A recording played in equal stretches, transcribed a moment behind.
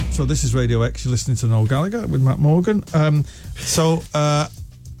So this is Radio X. You're listening to Noel Gallagher with Matt Morgan.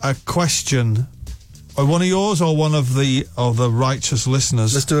 A question. One of yours or one of the righteous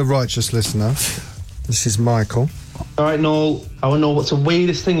listeners? Let's do a righteous listener. This is Michael. All right, Noel. I want to know what's the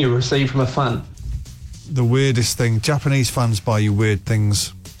weirdest thing you received from a fan. The weirdest thing. Japanese fans buy you weird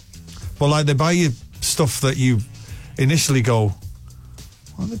things. Well, like they buy you stuff that you initially go,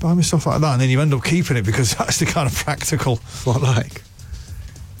 why do they buy me stuff like that? And then you end up keeping it because it's actually kind of practical. What, like?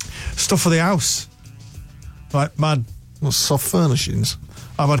 Stuff for the house. Like mad. What, soft furnishings?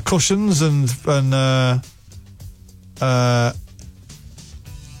 I've had cushions and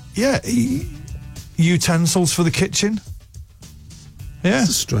utensils for the kitchen. Yeah, that's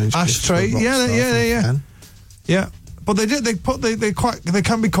a strange ashtray. Yeah. But they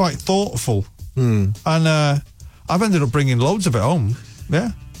can be quite thoughtful. And I've ended up bringing loads of it home.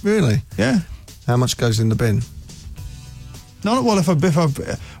 Yeah. Really? Yeah. How much goes in the bin? No, well,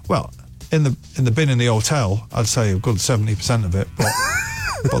 in the bin in the hotel, I'd say a good 70% of it,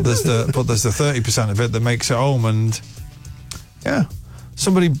 but there's the 30% of it that makes it home. And yeah,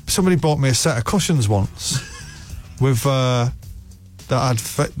 somebody bought me a set of cushions once with that had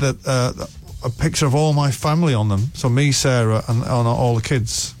a picture of all my family on them. So me, Sarah, and all the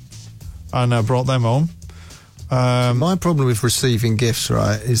kids, and I brought them home. My problem with receiving gifts,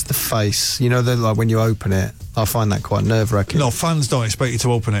 right, is the face. You know, like when you open it, I find that quite nerve-wracking. No, fans don't expect you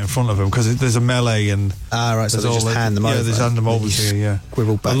to open it in front of them because there's a melee and... right, so they just hand them over. Yeah, they hand them over to you, yeah.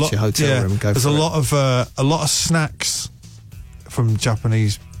 Squivel back to your hotel room and go there's for a lot of snacks from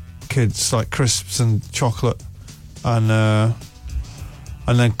Japanese kids, like crisps and chocolate, and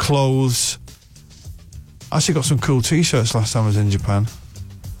then clothes. I actually got some cool T-shirts last time I was in Japan.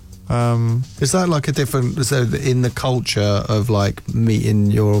 Is that like a different... So in the culture of like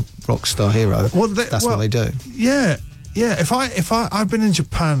meeting your rock star hero, that's what they do? Yeah. If I've been in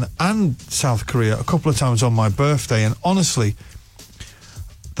Japan and South Korea a couple of times on my birthday, and honestly,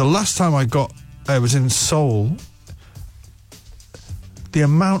 the last time I was in Seoul, the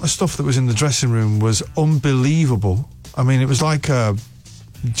amount of stuff that was in the dressing room was unbelievable. I mean, it was like a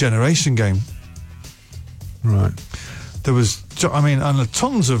generation game. Right. There was, and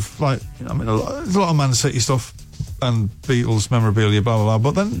tons of, there's a lot of Man City stuff and Beatles memorabilia, blah, blah,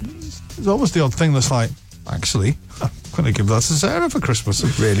 blah. But then there's always the odd thing that's like, actually, I'm going to give that to Sarah for Christmas.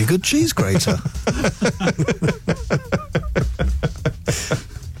 Really good cheese grater.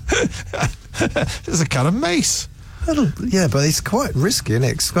 There's a can of mace. Yeah, but it's quite risky, isn't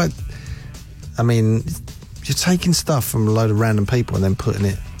it? It's quite... I mean, you're taking stuff from a load of random people and then putting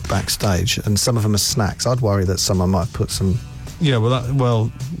it backstage, and some of them are snacks. I'd worry that someone might put some... Yeah,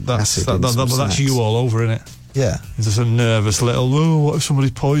 that's you all over, isn't it? Yeah. It's just a nervous little, what if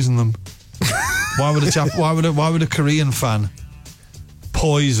somebody's poisoned them? Why would a Korean fan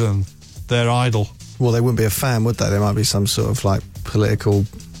poison their idol? Well, they wouldn't be a fan, would they? They might be some sort of like political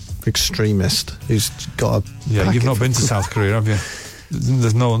extremist who's got a... Yeah, you've not been to South Korea, have you?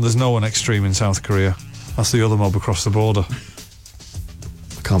 There's no one extreme in South Korea. That's the other mob across the border.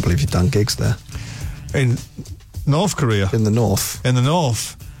 I can't believe you've done gigs there. In North Korea? In the north. In the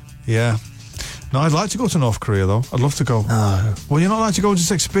north, yeah. No, I'd like to go to North Korea, though. I'd love to go. No. Well, you're not allowed to go and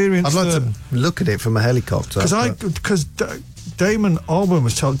just experience I'd like to look at it from a helicopter. Because Damon Albarn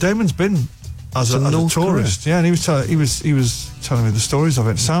was telling... Damon's been as a tourist. Korea. Yeah, and he was telling me the stories of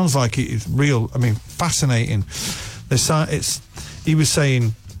it. It sounds like it's real, fascinating. He was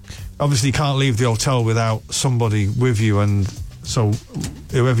saying, obviously you can't leave the hotel without somebody with you, and so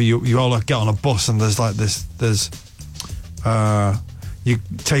whoever you all get on a bus, and there's you're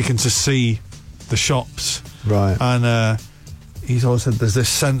taken to see the shops, right? And he's always said there's this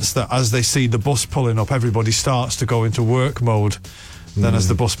sense that as they see the bus pulling up, everybody starts to go into work mode. Then as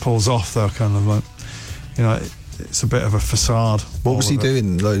the bus pulls off, they're kind of like, it's a bit of a facade. What was he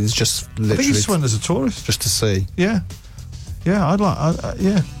doing? Like, it's just literally... I think he just went as a tourist. Just to see? Yeah. Yeah,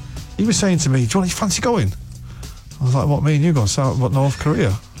 yeah. He was saying to me, do you fancy going? I was like, what, me and you going North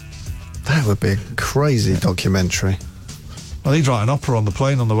Korea? That would be a crazy documentary. Well, he'd write an opera on the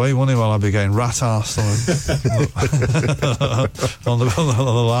plane on the way, wouldn't he? While I'd be getting rat-arsed on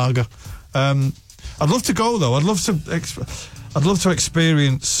the lager. I'd love to go, though. I'd love to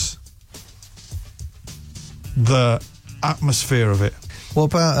experience the atmosphere of it. What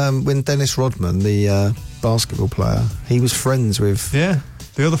about when Dennis Rodman, the basketball player, he was friends with... Yeah,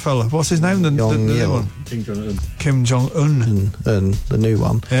 the other fella. What's his name? The new one? Kim Jong-un. The new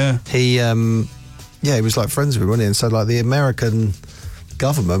one. Yeah. He was like friends with him, wasn't he? And so like the American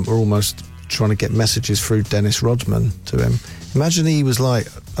government were almost trying to get messages through Dennis Rodman to him. Imagine he was like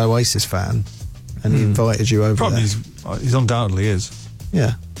Oasis fan and he invited you over there. Probably he's undoubtedly is.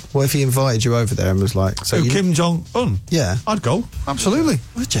 Yeah. What if he invited you over there and was like... So Kim Jong-un? Yeah. I'd go, absolutely.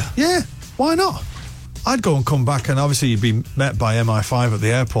 Would you? Yeah, why not? I'd go and come back, and obviously you'd be met by MI5 at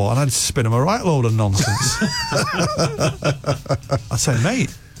the airport, and I'd spin him a right load of nonsense. I'd say,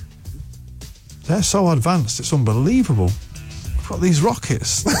 mate, they're so advanced, it's unbelievable. We've got these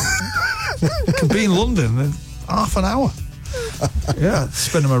rockets. Could be in London in half an hour. Yeah,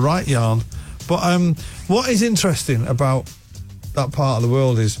 spin them a right yarn. But what is interesting about that part of the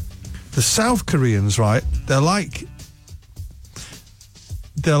world is the South Koreans, right? They're like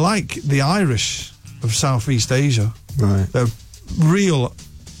the Irish of Southeast Asia. Right. They're real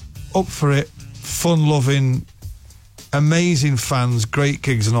up for it, fun-loving, amazing fans, great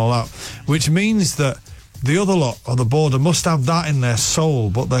gigs and all that, which means that the other lot on the border must have that in their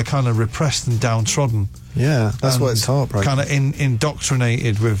soul, but they're kind of repressed and downtrodden. Yeah, that's why it's heartbreaking. Kind of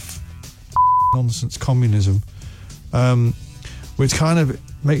indoctrinated with nonsense communism, which kind of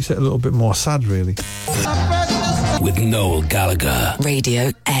makes it a little bit more sad, really. With Noel Gallagher.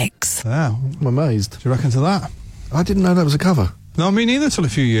 Radio X. Yeah, I'm amazed. do you reckon to that? I didn't know that was a cover. No, me neither till a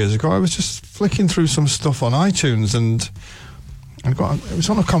few years ago. I was just flicking through some stuff on iTunes and it was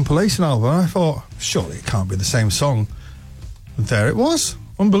on a compilation album, and I thought, surely it can't be the same song. And there it was.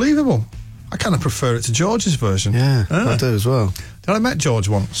 Unbelievable. I kind of prefer it to George's version. Yeah, I do as well. I met George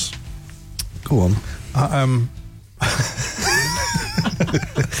once. Go on.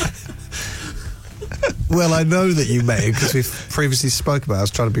 Well, I know that you met him because we've previously spoke about it. I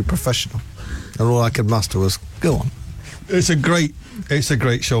was trying to be professional, and all I could muster was, go on. It's a great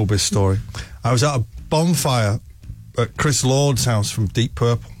showbiz story. I was at a bonfire at Chris Lord's house from Deep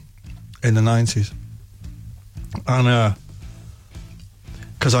Purple in the 90s. And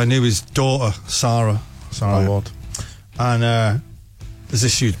because I knew his daughter, Sarah Right. Lord. And there's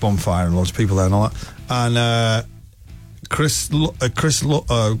this huge bonfire and lots of people there and all that. And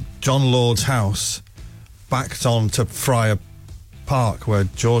John Lord's house backed on to Friar Park where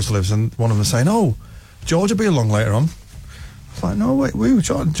George lives, and one of them was saying, "Oh, George will be along later on." I was like, "No, wait, we were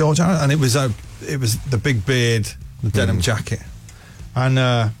George," and it was the big beard, the denim jacket, and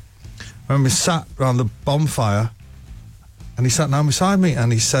when we sat around the bonfire, and he sat down beside me,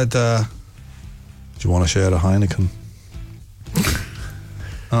 and he said, "Do you want to share a Heineken?"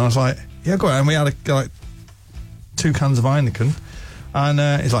 And I was like, "Yeah, go ahead." And we had like 2 cans of Heineken,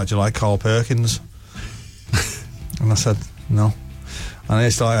 and he's like, "Do you like Carl Perkins?" And I said, "No." And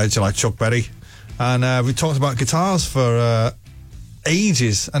he's like, "Do you like Chuck Berry?" And we talked about guitars for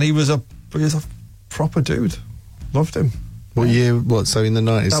ages, and he was a proper dude. Loved him. What year? What? So in the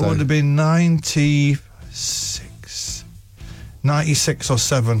 90s? That would have been 96 or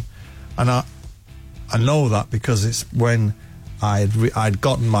 7, and I know that because it's when I'd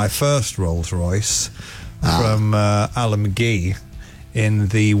gotten my first Rolls Royce from Alan McGee in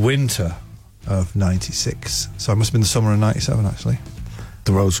the winter of 96. So it must have been the summer of 97, actually.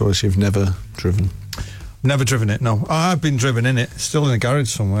 The Rolls Royce you've never driven? Never driven it, no. I've been driven in it, still in a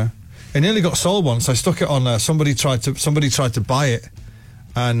garage somewhere. It nearly got sold once. I stuck it on. Somebody tried to buy it,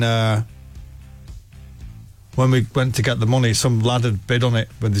 and when we went to get the money, some lad had bid on it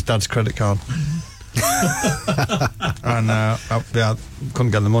with his dad's credit card, and I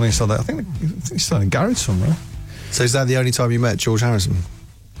couldn't get the money. So I think he's still in a garage somewhere. So is that the only time you met George Harrison?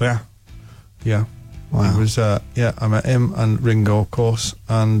 Yeah. Wow. It was I met him and Ringo, of course,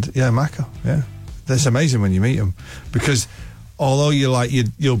 and Macca. Yeah, that's amazing when you meet them, because although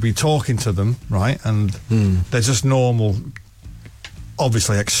you'll be talking to them, right, and they're just normal,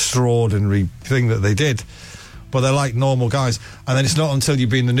 obviously extraordinary thing that they did, but they're like normal guys. And then it's not until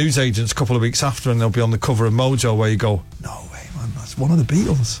you've been the newsagents a couple of weeks after and they'll be on the cover of Mojo where you go, "No way, man, that's one of the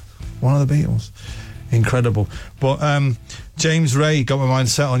Beatles. Incredible." But James Ray, Got My Mind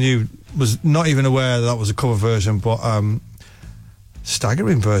Set on You, was not even aware that was a cover version, but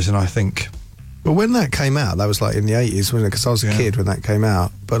staggering version, I think. Well, when that came out, that was like in the 80s, wasn't it? Because I was a kid when that came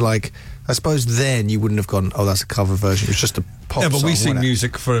out. But like, I suppose then you wouldn't have gone, "Oh, that's a cover version." It was just a pop song. Yeah, but we sing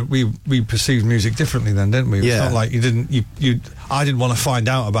music we perceived music differently then, didn't we? Yeah. It's not like I didn't want to find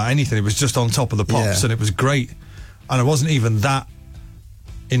out about anything. It was just on top of the pops, and it was great. And I wasn't even that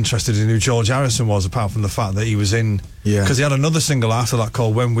interested in who George Harrison was, apart from the fact that he was in. Yeah. Because he had another single after that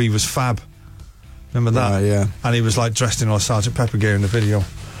called "When We Was Fab." Remember that? Right, yeah. And he was like dressed in all Sgt. Pepper gear in the video.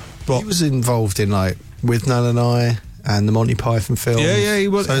 But He was involved in like With Nell and I and the Monty Python films. Yeah, he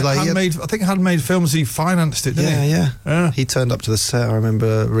was. So like, I think Handmade Films, he financed it, didn't he? Yeah. He turned up to the set, I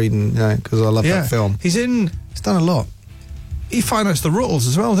remember reading, because I love that film. He's done a lot. He financed the Ruttles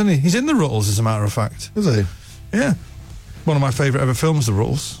as well, didn't he? He's in the Ruttles, as a matter of fact. Is he? Yeah. One of my favourite ever films, The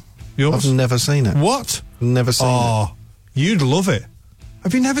Ruttles. Yours? I've never seen it. What? Never seen it. Oh, you'd love it.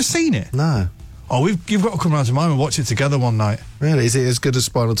 Have you never seen it? No. Oh, you've got to come round to mine and watch it together one night. Really? Is it as good as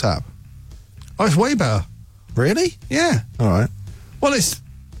Spinal Tap? Oh, it's way better. Really? Yeah. All right. Well, it's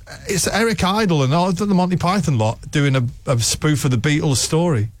Eric Idle and all the Monty Python lot doing a spoof of the Beatles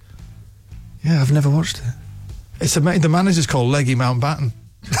story. Yeah, I've never watched it. It's the manager's called Leggy Mountbatten.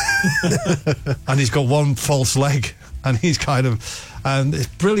 And he's got one false leg. And he's kind of... And it's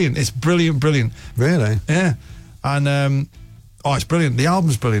brilliant. It's brilliant. Really? Yeah. And, it's brilliant. The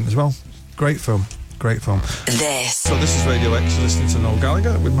album's brilliant as well. Great film. So this is Radio X, listening to Noel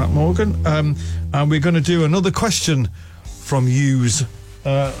Gallagher with Matt Morgan. And we're going to do another question from yous.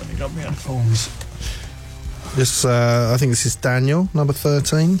 Let me grab my headphones. I think this is Daniel, number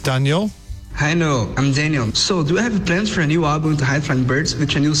 13. Daniel? Hi Noel, I'm Daniel. So, do you have plans for a new album to High Flying Birds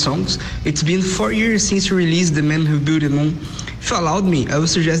with your new songs? It's been 4 years since you released The Man Who Built the Moon. If you allowed me, I would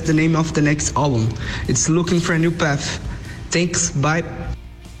suggest the name of the next album. It's Looking for a New Path. Thanks, bye.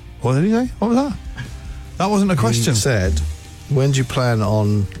 What did he say? What was that? That wasn't a question. He said, when do you plan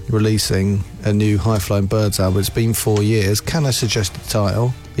on releasing a new High Flying Birds album? It's been 4 years. Can I suggest a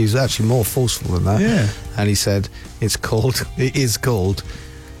title? He was actually more forceful than that. Yeah. And he said, it is called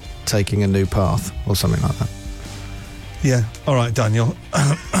Taking a New Path, or something like that. Yeah. All right, Daniel.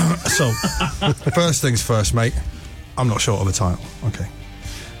 So, first things first, mate. I'm not short of a title. Okay.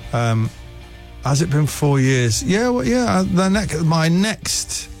 Has it been 4 years? Yeah, well, yeah. My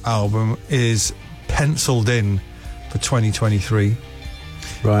next album is penciled in for 2023.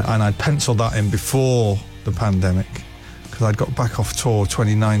 Right. And I'd penciled that in before the pandemic because I'd got back off tour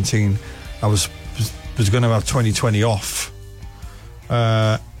 2019. I was going to have 2020 off.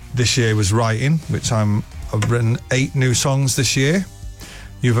 This year was writing, which I've written 8 new songs this year.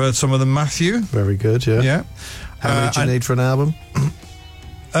 You've heard some of them, Matthew. Very good, yeah. Yeah. How many do you need for an album?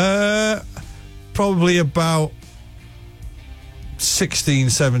 Probably about 16,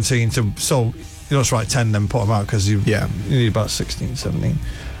 17 so you don't just write 10 then put them out because you need about 16, 17.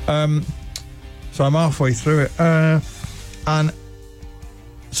 So I'm halfway through it. And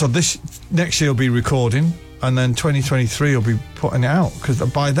so this next year will be recording, and then 2023 will be putting it out because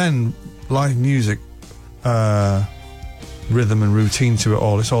by then live music, rhythm and routine to it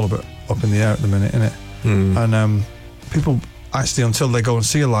all, it's all a bit up in the air at the minute, isn't it? And people actually, until they go and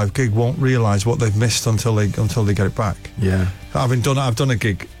see a live gig, won't realise what they've missed until they get it back. Yeah. I've done a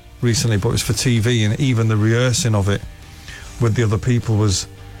gig recently, but it was for TV, and even the rehearsing of it with the other people gives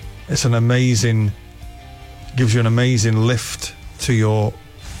you an amazing lift to your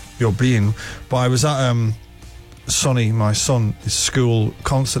being. But I was at Sonny, my son, his school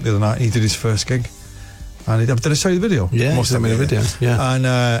concert the other night. He did his first gig, and did I show you the video? Yeah, must have been a video. Yeah,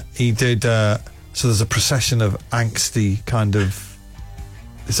 and he did. So there's a procession of angsty kind of.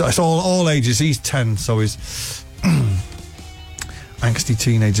 It's all ages. He's 10, so he's angsty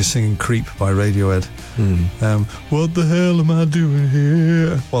teenager singing "Creep" by Radiohead. What the hell am I doing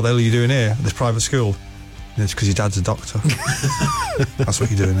here? What the hell are you doing here at this private school? And it's because your dad's a doctor. That's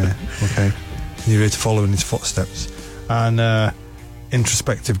what you're doing here. Okay, and you're here to follow in his footsteps. And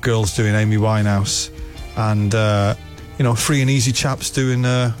introspective girls doing Amy Winehouse, and free and easy chaps doing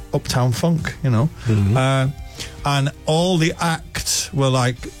Uptown Funk. And all the acts were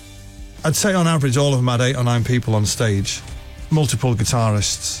like, I'd say on average all of them had 8 or 9 people on stage, multiple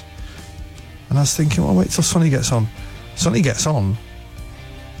guitarists. And I was thinking, well, wait till Sonny gets on. Sonny gets on,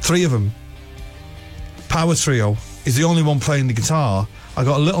 3 of them, power trio, is the only one playing the guitar. I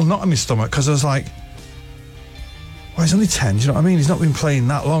got a little knot in my stomach because I was like, well, he's only 10, do you know what I mean? He's not been playing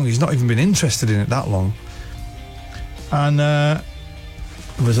that long. He's not even been interested in it that long. And there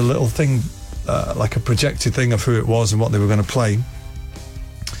was a little thing, like a projected thing of who it was and what they were going to play.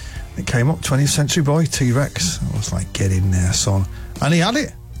 It came up, 20th Century Boy, T-Rex. I was like, get in there, son. And he had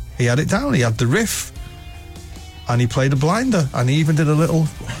it. He had it down. He had the riff. And he played a blinder. And he even did a little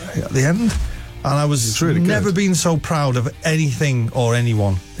at the end. And I was really never been so proud of anything or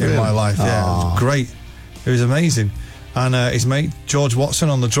anyone in my life. Yeah, it was great. It was amazing. And his mate, George Watson,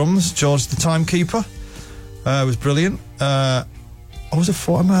 on the drums. George, the timekeeper. Was brilliant. Was it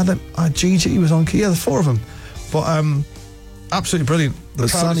 4? I had Gigi was on key. Yeah, there's 4 of them. But absolutely brilliant. The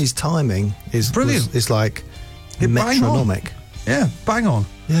Sonny's timing is brilliant. It's like metronomic. Yeah, bang on.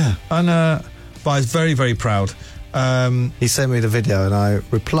 Yeah. And but I was very, very proud. He sent me the video and I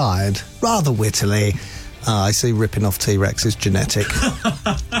replied rather wittily, I see ripping off T-Rex is genetic.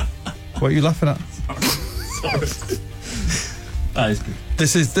 What are you laughing at? Sorry. That is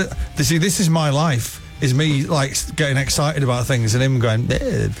good. This is my life. Is me like getting excited about things and him going,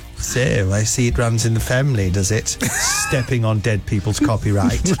 so I see it runs in the family, does it? Stepping on dead people's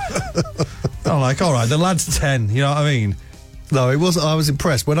copyright. I'm like, all right, the lad's 10, you know what I mean? No, it was. I was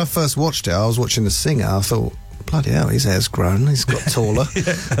impressed when I first watched it. I was watching the singer. I thought, bloody hell, his hair's grown. He's got taller.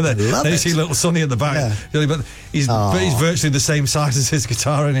 And then you see little Sonny at the back. Yeah. Really, but he's virtually the same size as his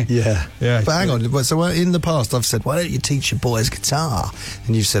guitar, isn't he? Yeah. Yeah. But hang on. So in the past, I've said, why don't you teach your boys guitar?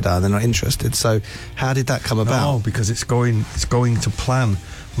 And you've said, they're not interested. So how did that come about? No, because it's going to plan.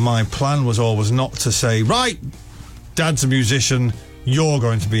 My plan was always not to say, right, Dad's a musician, you're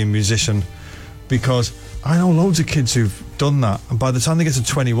going to be a musician, because I know loads of kids who've done that, and by the time they get to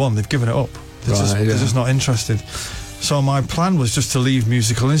 21, they've given it up. They're just not interested. So my plan was just to leave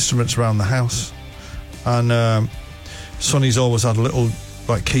musical instruments around the house, and Sonny's always had little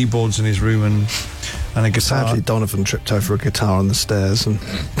like keyboards in his room and a guitar. Sadly, Donovan tripped over a guitar on the stairs, and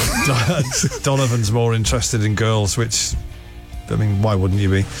Donovan's more interested in girls, which, I mean, why wouldn't you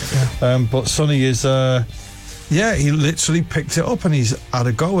be? Yeah. But Sonny is, he literally picked it up and he's had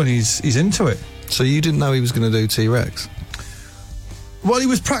a go and he's into it. So you didn't know he was going to do T-Rex? Well, he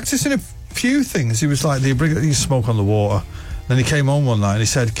was practicing a few things. He was like he Smoke on the Water. Then he came home one night and he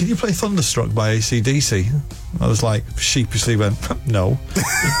said, "Can you play Thunderstruck by AC/DC?" I was like, sheepishly went, "No."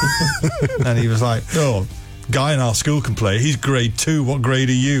 And he was like, "Oh, guy in our school can play. He's grade 2. What grade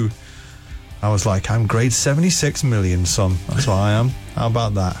are you?" I was like, "I'm grade 76 million, son. That's what I am. How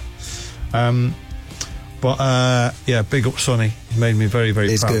about that?" Big up Sonny. He made me very,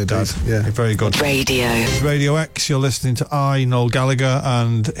 very proud. Good, Dad. Very good. Radio X, you're listening to I, Noel Gallagher,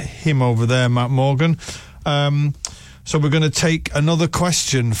 and him over there, Matt Morgan. So we're going to take another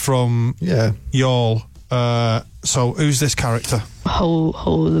question from y'all. So who's this character?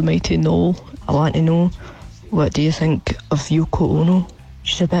 Hello, the mighty Noel. I want to know, what do you think of Yoko Ono?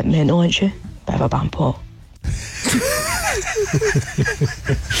 She's a bit mental, isn't she? Bit of a bampot.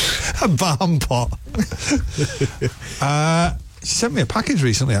 A bampot. She sent me a package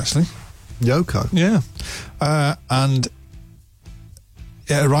recently, actually. Yoko? Yeah. And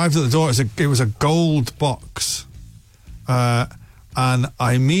it arrived at the door. It was a gold box. And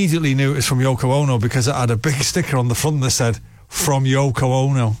I immediately knew it was from Yoko Ono because it had a big sticker on the front that said, "From Yoko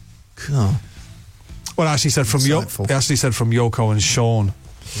Ono." Oh. Well, it actually said from Yoko and Sean.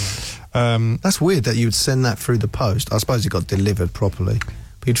 Yeah. That's weird that you would send that through the post. I suppose it got delivered properly,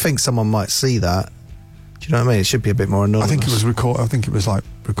 but you'd think someone might see that. Do you know what I mean? It should be a bit more anonymous. I think it was like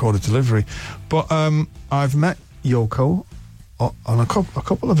recorded delivery. But I've met Yoko on a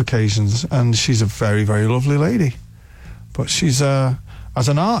couple of occasions, and she's a very, very lovely lady. But she's as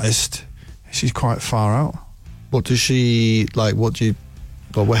an artist, she's quite far out. What does she like?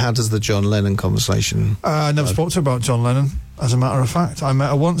 How does the John Lennon conversation? I never spoke to her about John Lennon. As a matter of fact, I met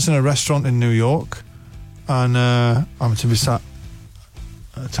her once in a restaurant in New York, and I'm to be sat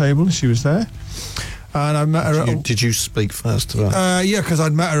at a table, and she was there. And I met her. Did you speak first to her? Yeah, because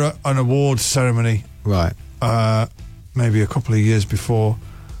I'd met her at an awards ceremony. Right. Maybe a couple of years before,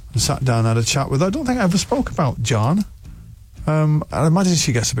 and sat down and had a chat with her. I don't think I ever spoke about John. I imagine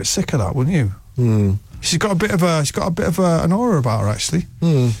she gets a bit sick of that, wouldn't you? Mm. She's got a bit of an aura about her, actually.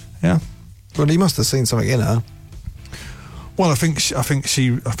 Mm. Yeah. Well, he must have seen something in her. Well, I think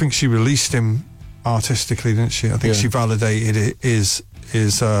she released him artistically, didn't she? I think she validated his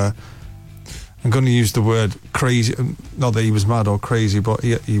I'm going to use the word crazy. Not that he was mad or crazy, but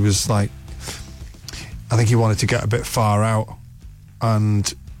he was like, I think he wanted to get a bit far out,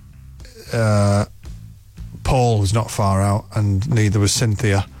 and Paul was not far out, and neither was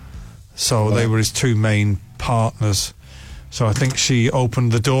Cynthia. So they were his two main partners. So I think she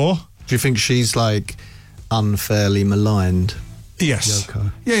opened the door. Do you think she's like unfairly maligned? Yes.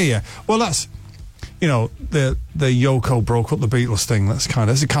 Yoko? Yeah. Well, that's, the Yoko broke up the Beatles thing. That's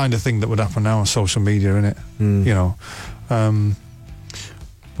the kind of thing that would happen now on social media, isn't it? Mm.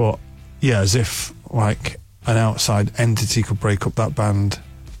 But yeah, as if like an outside entity could break up that band.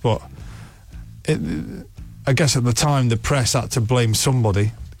 But I guess at the time the press had to blame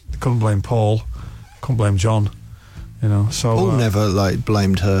somebody. They couldn't blame Paul, couldn't blame John. So Paul never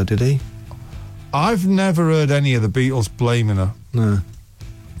blamed her, did he? I've never heard any of the Beatles blaming her. No.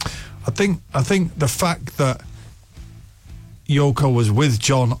 I think the fact that Yoko was with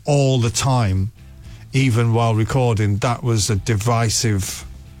John all the time, even while recording, that was a divisive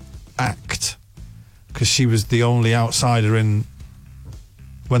act, because she was the only outsider in.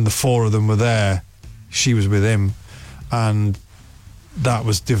 When the four of them were there, she was with him, and that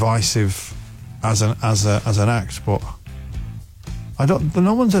was divisive as an act. But you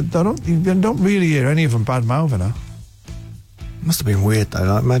don't really hear any of them bad mouthing her. Must have been weird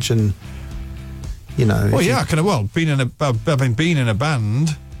though. I imagine, Well, yeah, having been in a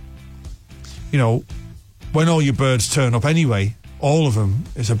band, when all your birds turn up anyway, all of them,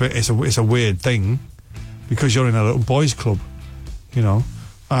 it's a weird thing, because you're in a little boys' club. you know,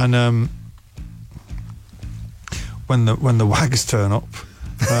 and when the wags turn up,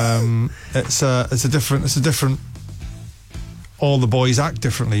 it's a different. All the boys act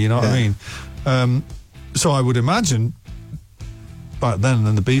differently, you know what I mean? So I would imagine back then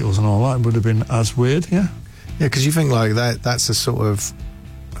the Beatles and all that would have been as weird, yeah. Yeah, because you think like that's a sort of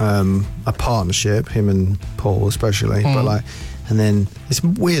a partnership, him and Paul especially, but like, and then it's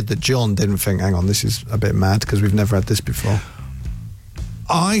weird that John didn't think, hang on, this is a bit mad because we've never had this before.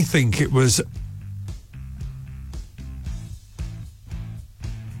 I think it was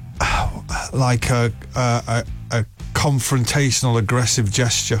like a confrontational, aggressive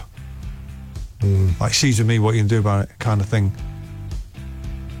gesture. Like, she's with me, what you can do about it, kind of thing.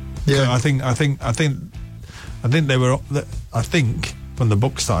 Yeah, so I think they were. I think from the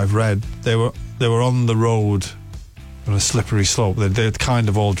books that I've read, they were on the road on a slippery slope. They'd kind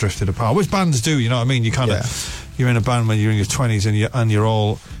of all drifted apart, which bands do. You know what I mean? You kind of you're in a band when you're in your 20s and you're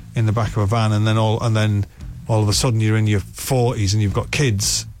all in the back of a van, and then all of a sudden you're in your 40s and you've got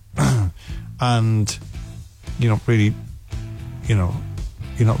kids, and you're not really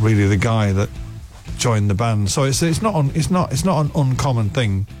the guy that joined the band. So it's not an uncommon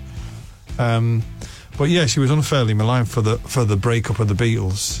thing. But yeah, she was unfairly maligned for the breakup of the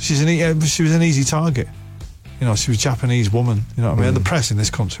Beatles. She was an easy target. You know, she was a Japanese woman. You know what I mean? The press in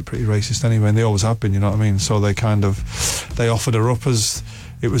this country are pretty racist anyway, and they always have been. You know what I mean? So they offered her up as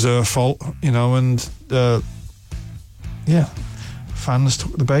it was her fault. You know, and fans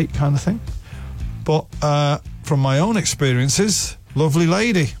took the bait, kind of thing. But from my own experiences, lovely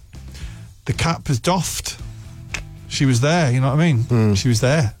lady. The cap is doffed. She was there, you know what I mean? She was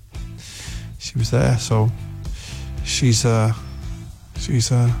there. So she's a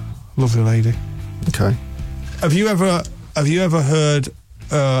lovely lady. Okay. Have you ever heard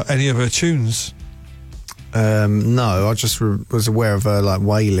any of her tunes? No, I just was aware of her like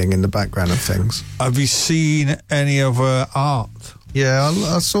wailing in the background of things. Have you seen any of her art? Yeah,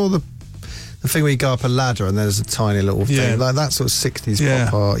 I saw the thing where you go up a ladder and there's a tiny little thing, like that sort of 60s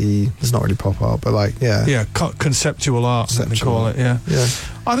pop art-y. It's not really pop art, but like, yeah, conceptual art, they call it. Yeah.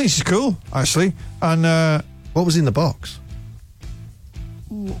 I think she's cool, actually. And what was in the box?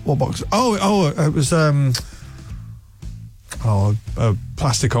 What box? Oh, it was a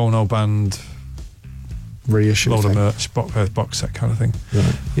Plastic Ono Band reissue, load of merch, box set kind of thing.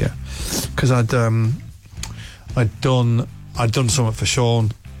 Right. Yeah, because I'd done something for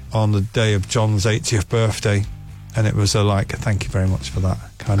Sean on the day of John's 80th birthday, and it was a thank you very much for that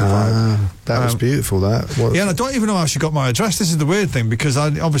kind of vibe. That was beautiful. That was. Yeah, and I don't even know how she got my address. This is the weird thing, because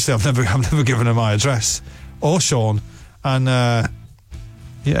I've never given her my address or Sean, and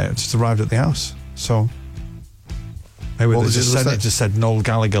it just arrived at the house. So maybe it just said Noel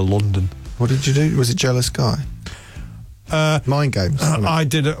Gallagher, London. What did you do? Was it Jealous Guy? Mind Games. I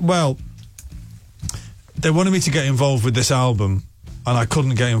did it. Well, they wanted me to get involved with this album, and I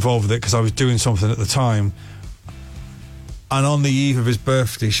couldn't get involved with it because I was doing something at the time. And on the eve of his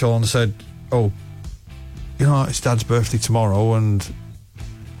birthday, Sean said, "Oh, you know, it's Dad's birthday tomorrow, and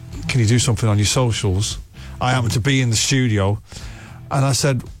can you do something on your socials?" I happened to be in the studio, and I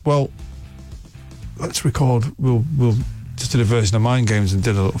said, "Well, let's record. We'll just did a version of Mind Games and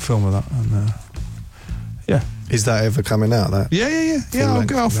did a little film of that." And yeah, is that ever coming out? That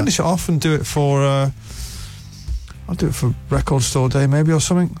I'll finish it off and do it for. I'll do it for Record Store Day maybe or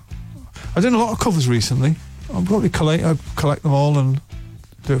something. I've done a lot of covers recently. I'll probably collect them all and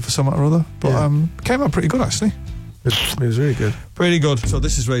do it for something or other. But came out pretty good, actually. It was really good. Pretty good. So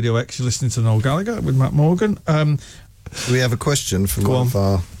this is Radio X. You're listening to Noel Gallagher with Matt Morgan. We have a question from one of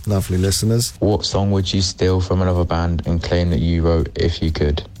our lovely listeners. What song would you steal from another band and claim that you wrote if you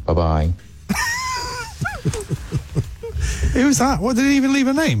could? Bye-bye. Who was that? What, did he even leave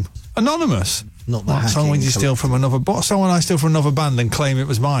a name? Anonymous? Not that. What song would you steal from another? What song would I steal from another band and claim it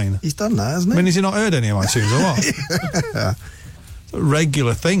was mine? He's done that, hasn't he? I mean, has he not heard any of my tunes or what? Yeah. It's a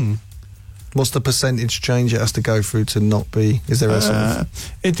regular thing. What's the percentage change it has to go through to not be? Is there a sort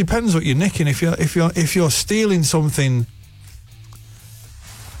of? It depends what you're nicking. If you're stealing something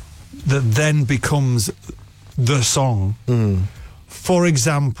that then becomes the song, for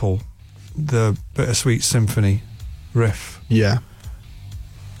example, the Bittersweet Symphony riff. Yeah.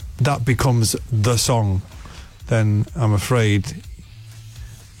 That becomes the song, then I'm afraid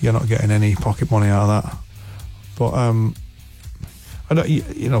you're not getting any pocket money out of that. But I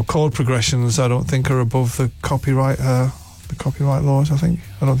don't, chord progressions I don't think are above the copyright laws. I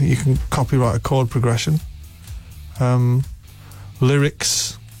don't think you can copyright a chord progression.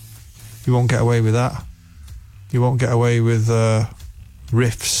 Lyrics, you won't get away with that. You won't get away with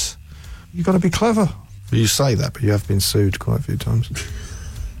riffs. You've got to be clever. You say that, but you have been sued quite a few times.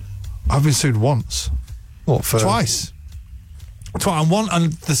 I've been sued once. What, for? Twice.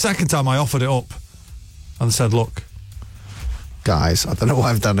 And the second time I offered it up and said, look, Guys, I don't know why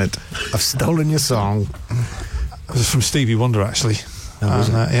I've done it. I've stolen your song. it was from Stevie Wonder, actually. Oh, was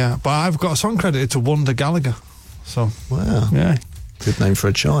it? Yeah, but I've got a song credited to Wonder Gallagher. So, Wow. yeah. Good name for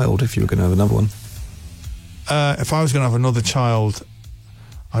a child if you were going to have another one. If I was going to have another child,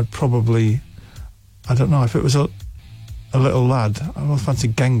 I'd probably, I don't know, if it was a little lad, I would fancy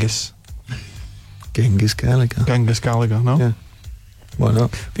Genghis. Genghis Gallagher. Genghis Gallagher, no? Yeah. Why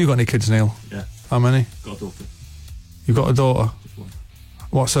not? Have you got any kids, Neil? Yeah. How many? Got a daughter. You've got a daughter? Just one.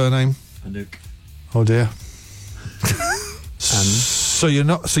 What's her name? Anouk. Oh dear. So you're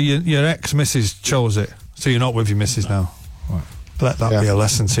not, so your ex-missus chose it, so you're not with your missus now? Right. Let that be a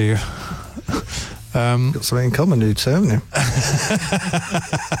lesson to you. Got something in common, you two, haven't you?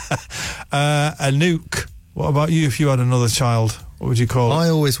 Anouk, what about you if you had another child? What would you call it? I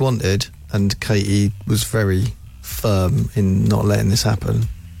always wanted, and Katie was very firm in not letting this happen.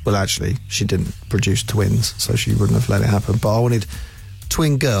 Well, actually, she didn't produce twins, so she wouldn't have let it happen. But I wanted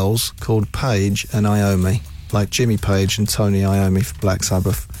twin girls called Paige and Iommi, like Jimmy Page and Tony Iommi for Black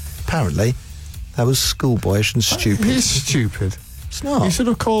Sabbath. Apparently, that was schoolboyish and stupid. It's stupid. It's not. You should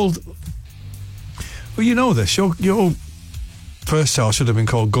have called... Well, you know this. Your first child should have been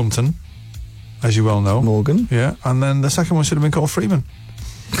called Gunton, as you well know. Morgan. Yeah, and then the second one should have been called Freeman.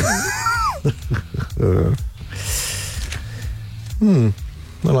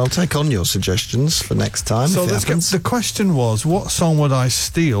 Well, I'll take on your suggestions for next time. So if it let's get, happens. the question was, what song would I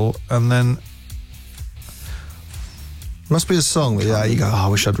steal? And then... Must be a song that, yeah, you go, I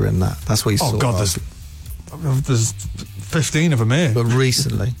wish I'd written that. That's what you Oh, saw. God, there's 15 of them here. But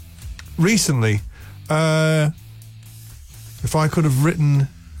recently. Recently, if I could have written...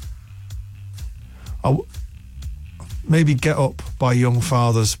 maybe Get Up by Young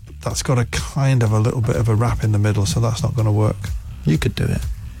Fathers. That's got a kind of a little bit of a rap in the middle, so that's not going to work. You could do it.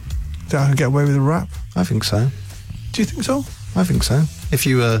 Think I can get away with a rap? I think so. Do you think so? I think so. If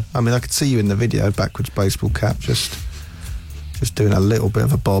you I could see you in the video, backwards baseball cap, just doing a little bit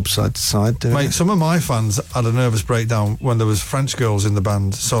of a bob side to side. Doing Mate, it. some of my fans had a nervous breakdown when there was French girls in the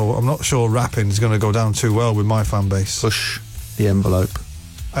band, so I'm not sure rapping is going to go down too well with my fan base. Push the envelope.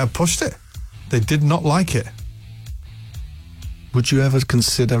 I pushed it. They did not like it. Would you ever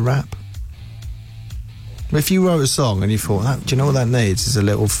consider rap? If you wrote a song and you thought, do you know what that needs? Is a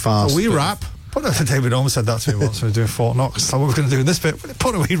little fast. A wee rap. But David Holmes said that to me once when we were doing Fort Knox. So what we're going to do in this bit,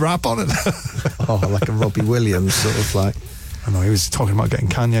 put a wee rap on it. Oh, like a Robbie Williams sort of like. I know, he was talking about getting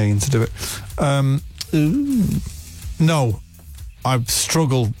Kanye in to do it. No, I've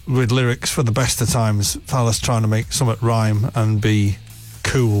struggled with lyrics for the best of times. Fellas trying to make something rhyme and be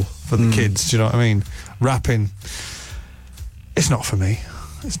cool for the kids. Do you know what I mean? Rapping, it's not for me.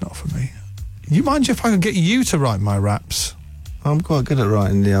 It's not for me. You mind if I could get you to write my raps? I'm quite good at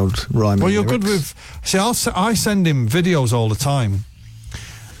writing the old rhyming. Well, you're lyrics. good with. See, I send him videos all the time,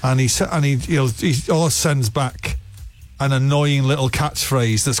 and he always sends back an annoying little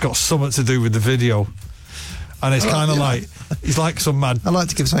catchphrase that's got something to do with the video, and it's kind of like he's like some mad. I like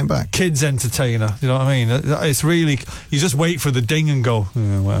to give something back. Kids entertainer, you know what I mean? It's really, you just wait for the ding and go,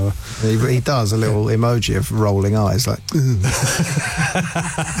 yeah, whatever. He does a little emoji of rolling eyes, like.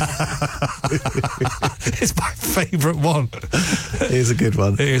 It's my favourite one. It is a good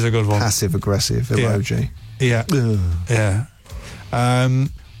one. It is a good one. Passive aggressive emoji. Yeah, yeah.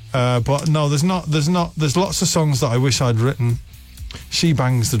 But no, there's not. There's lots of songs that I wish I'd written. She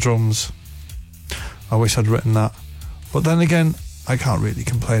Bangs the Drums. I wish I'd written that. But then again, I can't really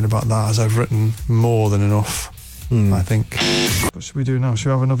complain about that, as I've written more than enough, I think. What should we do now? Should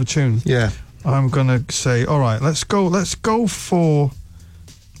we have another tune? Yeah. I'm going to say, all right, let's go for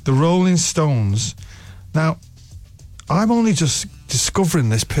the Rolling Stones. Now, I'm only just discovering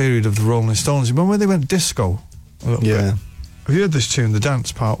this period of the Rolling Stones. Remember when they went disco a little bit? Have you heard this tune, The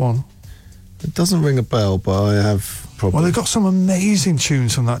Dance Part 1? It doesn't ring a bell, but I have probably. Well, they've got some amazing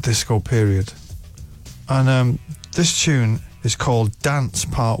tunes from that disco period. And this tune is called Dance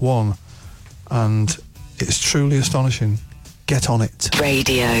Part 1, and it's truly astonishing. Get on it.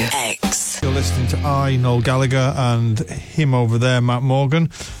 Radio X. You're listening to Noel Gallagher, and him over there, Matt Morgan.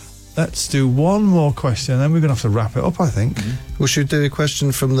 Let's do one more question, and then we're going to have to wrap it up, I think. We should do a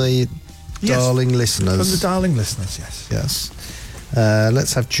question from the darling listeners. From the darling listeners, yes. Yes.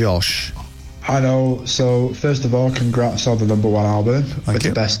 Let's have Josh. Hi Noel, so first of all, congrats on the #1 album. Thank It's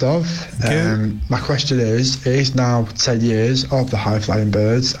you. the best of. My question is, it is now 10 years of the High Flying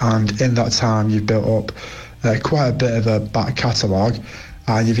Birds, and in that time you've built up quite a bit of a back catalogue,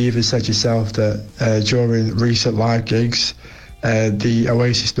 and you've even said yourself that during recent live gigs, the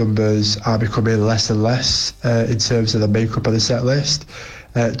Oasis numbers are becoming less and less in terms of the makeup of the set list.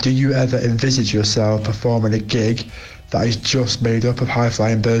 Do you ever envisage yourself performing a gig that is just made up of High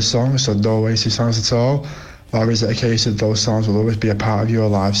Flying Birds songs, so no Oasis songs at all? Or is it a case of those songs will always be a part of your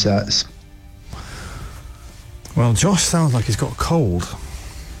live sets? Well, Josh sounds like he's got a cold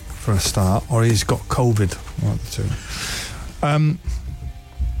for a start, or he's got COVID. One of the two.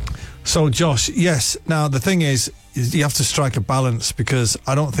 So, Josh, yes. Now, the thing is you have to strike a balance, because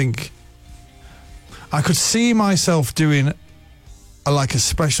I don't think... I could see myself doing a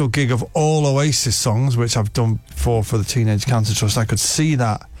special gig of all Oasis songs, which I've done before for the Teenage Cancer Trust. I could see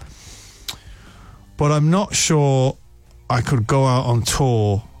that. But I'm not sure I could go out on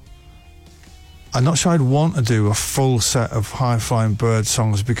tour. I'm not sure I'd want to do a full set of High Flying Bird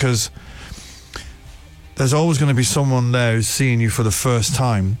songs, because there's always going to be someone there who's seeing you for the first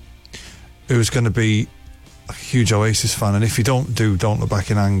time who's going to be a huge Oasis fan. And if you don't Look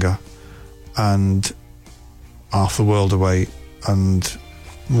Back in Anger and Half the World Away and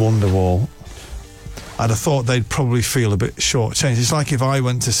Wonderwall, I'd have thought they'd probably feel a bit shortchanged. It's like if I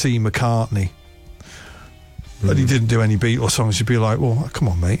went to see McCartney but he didn't do any Beatles songs, you'd be like, well, come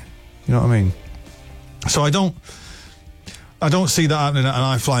on, mate. You know what I mean? So I don't see that happening at an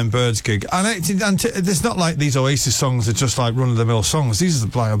High Flying Birds gig. And it's not like these Oasis songs are just like run-of-the-mill songs. These are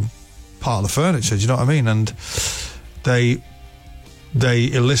like a part of the furniture, do you know what I mean? And they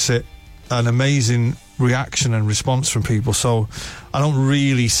elicit an amazing reaction and response from people. So I don't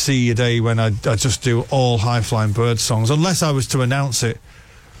really see a day when I just do all High Flying Birds songs, unless I was to announce it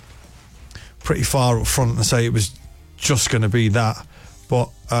pretty far up front and say it was just going to be that. But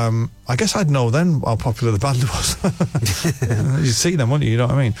I guess I'd know then how popular the band was. You'd see them, wouldn't you? You know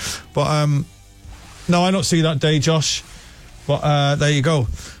what I mean? But no, I don't see that day, Josh. But there you go.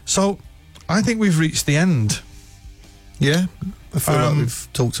 So I think we've reached the end. Yeah, I feel like we've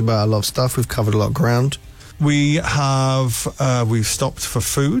talked about a lot of stuff. We've covered a lot of ground. We have we've stopped for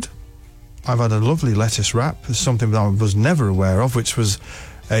food. I've had a lovely lettuce wrap. It's something that I was never aware of, which was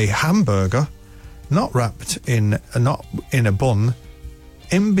a hamburger, not wrapped in a bun,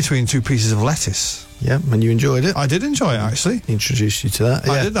 in between two pieces of lettuce. Yeah, and you enjoyed it. I did enjoy it, actually. Introduced you to that.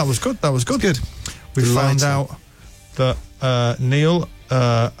 I did. That was good. Good. We found out that Neil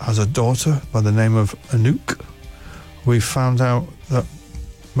has a daughter by the name of Anouk. We found out that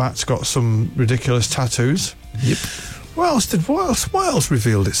Matt's got some ridiculous tattoos. Yep. What else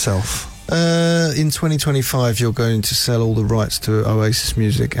revealed itself? In 2025, you're going to sell all the rights to Oasis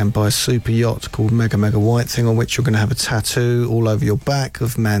music and buy a super yacht called Mega Mega White Thing, on which you're going to have a tattoo all over your back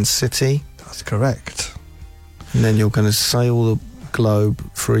of Man City. That's correct. And then you're going to sail the globe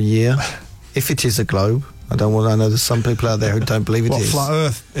for a year. If it is a globe. I know there's some people out there who don't believe it is. Flat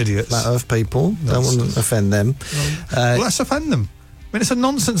Earth idiots? Flat Earth people. Don't want to offend them. Well, let's offend them. I mean, it's a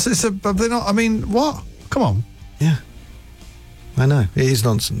nonsense. They're not. I mean, what? Come on. Yeah. I know. It is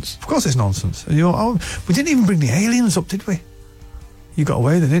nonsense. Of course it's nonsense. We didn't even bring the aliens up, did we? You got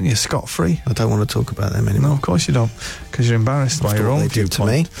away with it, didn't you? Scot-free. I don't want to talk about them anymore. No, of course you don't. Because you're embarrassed by your own viewpoint. To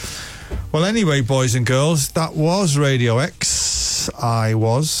me. Well, anyway, boys and girls, that was Radio X. I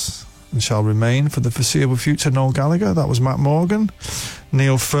was, and shall remain for the foreseeable future, Noel Gallagher. That was Matt Morgan,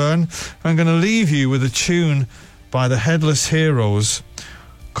 Neil Fern. I'm going to leave you with a tune by the Headless Heroes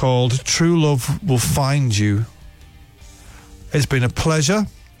called True Love Will Find You. It's been a pleasure.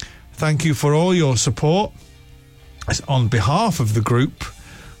 Thank you for all your support. It's on behalf of the group.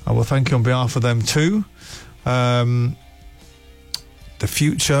 I will thank you on behalf of them too. The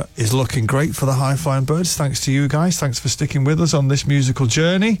future is looking great for the High Flying Birds. Thanks to you guys. Thanks for sticking with us on this musical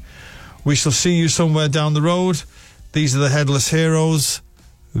journey. We shall see you somewhere down the road. These are the Headless Heroes.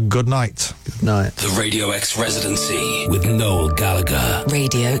 Good night. Good night. The Radio X Residency with Noel Gallagher.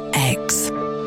 Radio X.